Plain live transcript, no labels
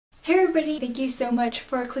everybody! Thank you so much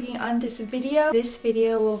for clicking on this video. This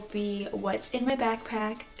video will be what's in my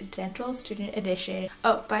backpack, dental student edition.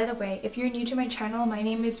 Oh, by the way, if you're new to my channel, my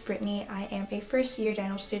name is Brittany. I am a first year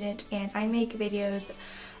dental student and I make videos,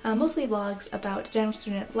 mostly vlogs, about dental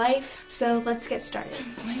student life. So let's get started.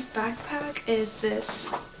 My backpack is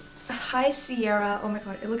this High Sierra. Oh my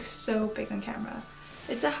god, it looks so big on camera.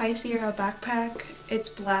 It's a High Sierra backpack. It's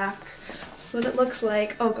black. That's what it looks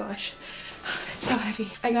like. Oh gosh. It's so heavy.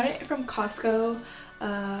 I got it from Costco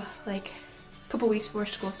like a couple weeks before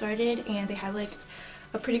school started, and they had like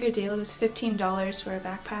a pretty good deal. It was $15 for a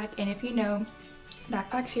backpack, and if you know,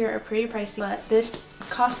 backpacks here are pretty pricey, but this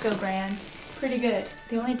Costco brand, pretty good.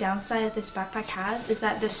 The only downside that this backpack has is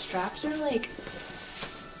that the straps are like,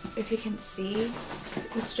 if you can see,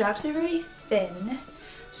 the straps are very thin.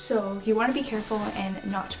 So you want to be careful and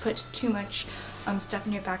not put too much stuff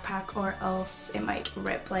in your backpack, or else it might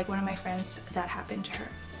rip, like one of my friends, that happened to her.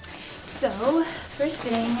 So first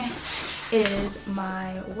thing is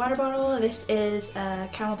my water bottle. This is a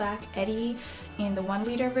Camelback Eddie in the 1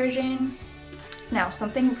 liter version. Now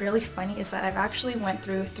something really funny is that I've actually went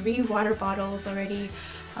through 3 water bottles already,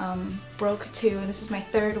 broke 2, and this is my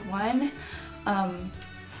 3rd one,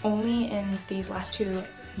 only in these last 2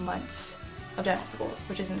 months of dental school,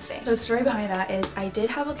 which is insane. So the story behind that is I did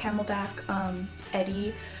have a Camelback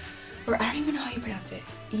Eddie, or I don't even know how you pronounce it,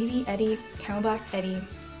 Eddie, Camelback Eddie.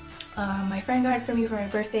 My friend got it for me for my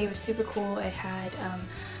birthday. It was super cool. It had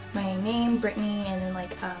my name, Brittany, and then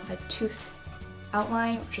like a tooth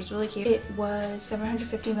outline, which was really cute. It was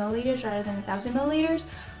 750 milliliters rather than 1,000 milliliters,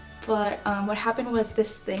 but what happened was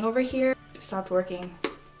this thing over here stopped working.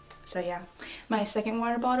 So yeah, my second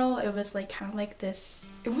water bottle, it was like kind of like this,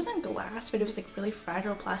 it wasn't glass, but it was like really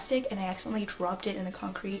fragile plastic, and I accidentally dropped it in the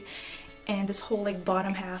concrete, and this whole like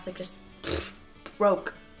bottom half like just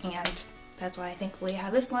broke, and that's why I thankfully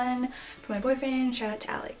have this one for my boyfriend. Shout out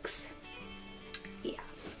to Alex. Yeah,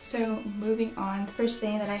 so moving on, the first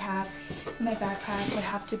thing that I have in my backpack would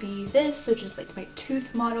have to be this, which is like my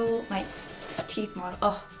teeth model.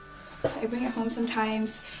 Oh, I bring it home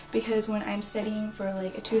sometimes because when I'm studying for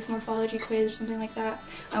like a tooth morphology quiz or something like that,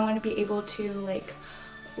 I want to be able to like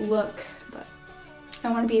look, but I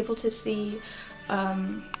want to be able to see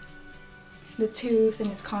the tooth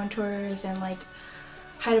and its contours and like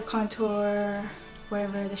height of contour,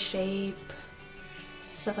 whatever, the shape,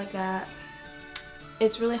 stuff like that.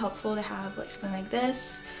 It's really helpful to have like something like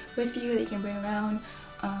this with you that you can bring around.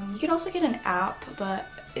 You can also get an app, but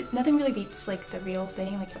nothing really beats like the real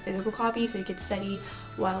thing, like a physical copy, so you could study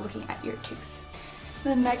while looking at your tooth.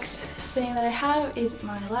 The next thing that I have is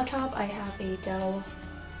my laptop. I have a Dell.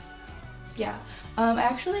 Yeah, I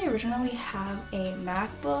actually originally have a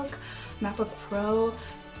MacBook Pro,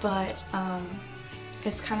 but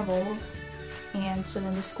it's kind of old, and so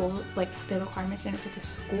then the school, like the requirements in it for the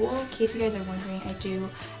schools. In case you guys are wondering, I do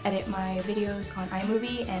edit my videos on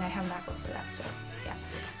iMovie, and I have a MacBook for that. So yeah,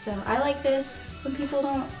 so I like this. Some people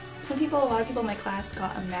don't. A lot of people in my class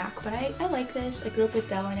got a Mac, but I like this. I grew up with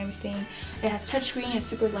Dell and everything. It has touchscreen, it's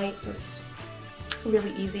super light, so it's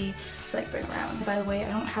really easy to like bring around. By the way, I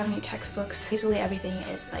don't have any textbooks. Basically everything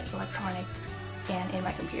is like electronic and in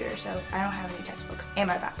my computer, so I don't have any textbooks in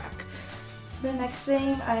my backpack. The next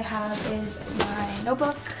thing I have is my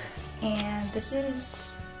notebook, and this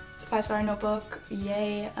is a 5-star notebook.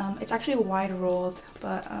 Yay. It's actually wide rolled,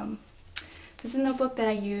 but this is a notebook that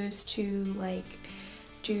I use to like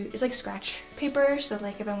it's like scratch paper, so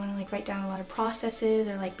like if I want to like write down a lot of processes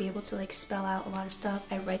or like be able to like spell out a lot of stuff,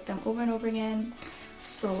 I write them over and over again.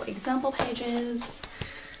 So example pages.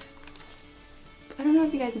 I don't know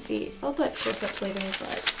if you guys can see, I'll put source-ups later,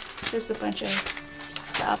 but just a bunch of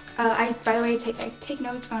stuff. By the way, I take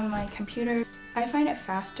notes on my computer. I find it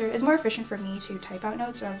faster, it's more efficient for me to type out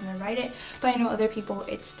notes rather than write it, but I know other people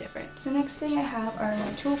it's different. The next thing I have are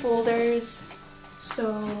my tool folders.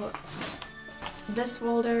 So this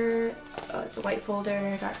folder, it's a white folder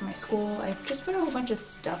I got from my school. I just put a whole bunch of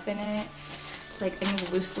stuff in it, like any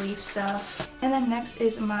loose leaf stuff. And then next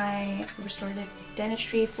is my restorative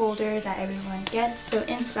dentistry folder that everyone gets. So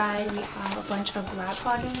inside we have a bunch of lab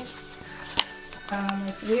projects.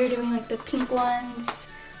 Like we're doing like the pink ones.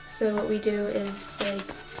 So what we do is like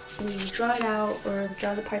we draw it out or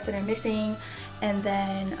draw the parts that are missing, and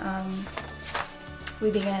then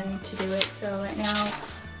we begin to do it. So right now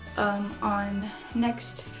on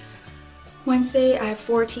next Wednesday I have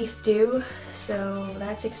 4 teeth due, so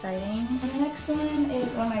that's exciting. And the next one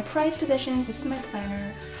is one of my prized possessions. This is my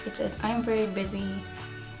planner. It says I'm very busy.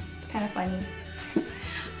 It's kind of funny.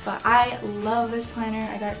 But I love this planner.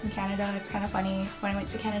 I got it from Canada. It's kind of funny. When I went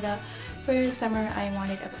to Canada for the summer, I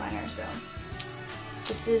wanted a planner, so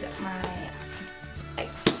This is my bag.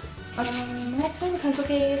 Next I have a pencil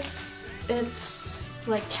case. It's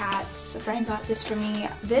like cats. A friend got this for me.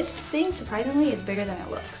 This thing surprisingly is bigger than it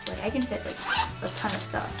looks. Like I can fit like a ton of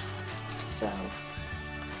stuff. So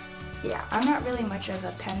yeah, I'm not really much of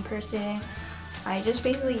a pen person. I just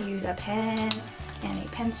basically use a pen and a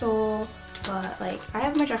pencil, but like I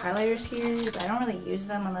have a bunch of highlighters here, but I don't really use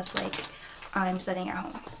them unless like I'm studying at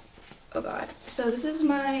home. Oh god. So this is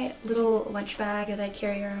my little lunch bag that I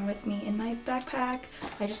carry around with me in my backpack.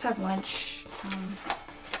 I just have lunch.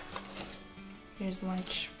 Here's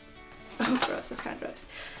lunch. Oh gross, that's kind of gross.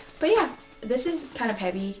 But yeah, this is kind of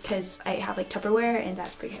heavy because I have like Tupperware and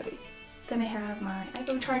that's pretty heavy. Then I have my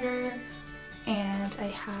iPhone charger and I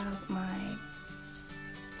have my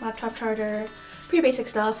laptop charger. Pretty basic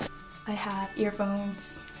stuff. I have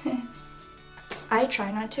earphones. I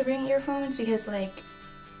try not to bring earphones because like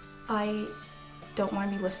I don't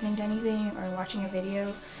want to be listening to anything or watching a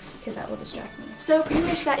video because that will distract me. So pretty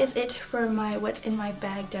much that is it for my What's in My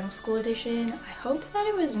Bag Dental School edition. I hope that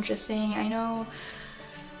it was interesting. I know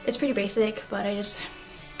it's pretty basic, but I just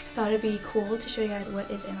thought it'd be cool to show you guys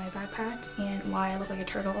what is in my backpack and why I look like a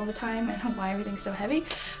turtle all the time and why everything's so heavy.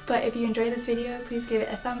 But if you enjoyed this video, please give it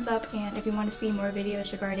a thumbs up, and if you want to see more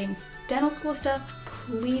videos regarding dental school stuff,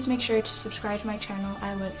 please make sure to subscribe to my channel.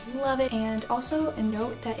 I would love it. And also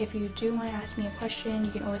note that if you do want to ask me a question,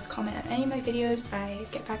 you can always comment on any of my videos. I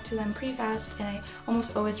get back to them pretty fast and I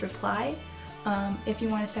almost always reply. If you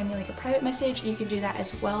want to send me like a private message, you can do that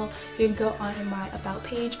as well. You can go on my about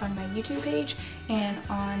page on my YouTube page, and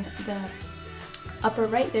on the upper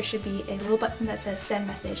right there should be a little button that says send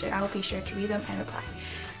message, and I will be sure to read them and reply.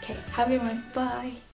 Okay, have a good one. Bye!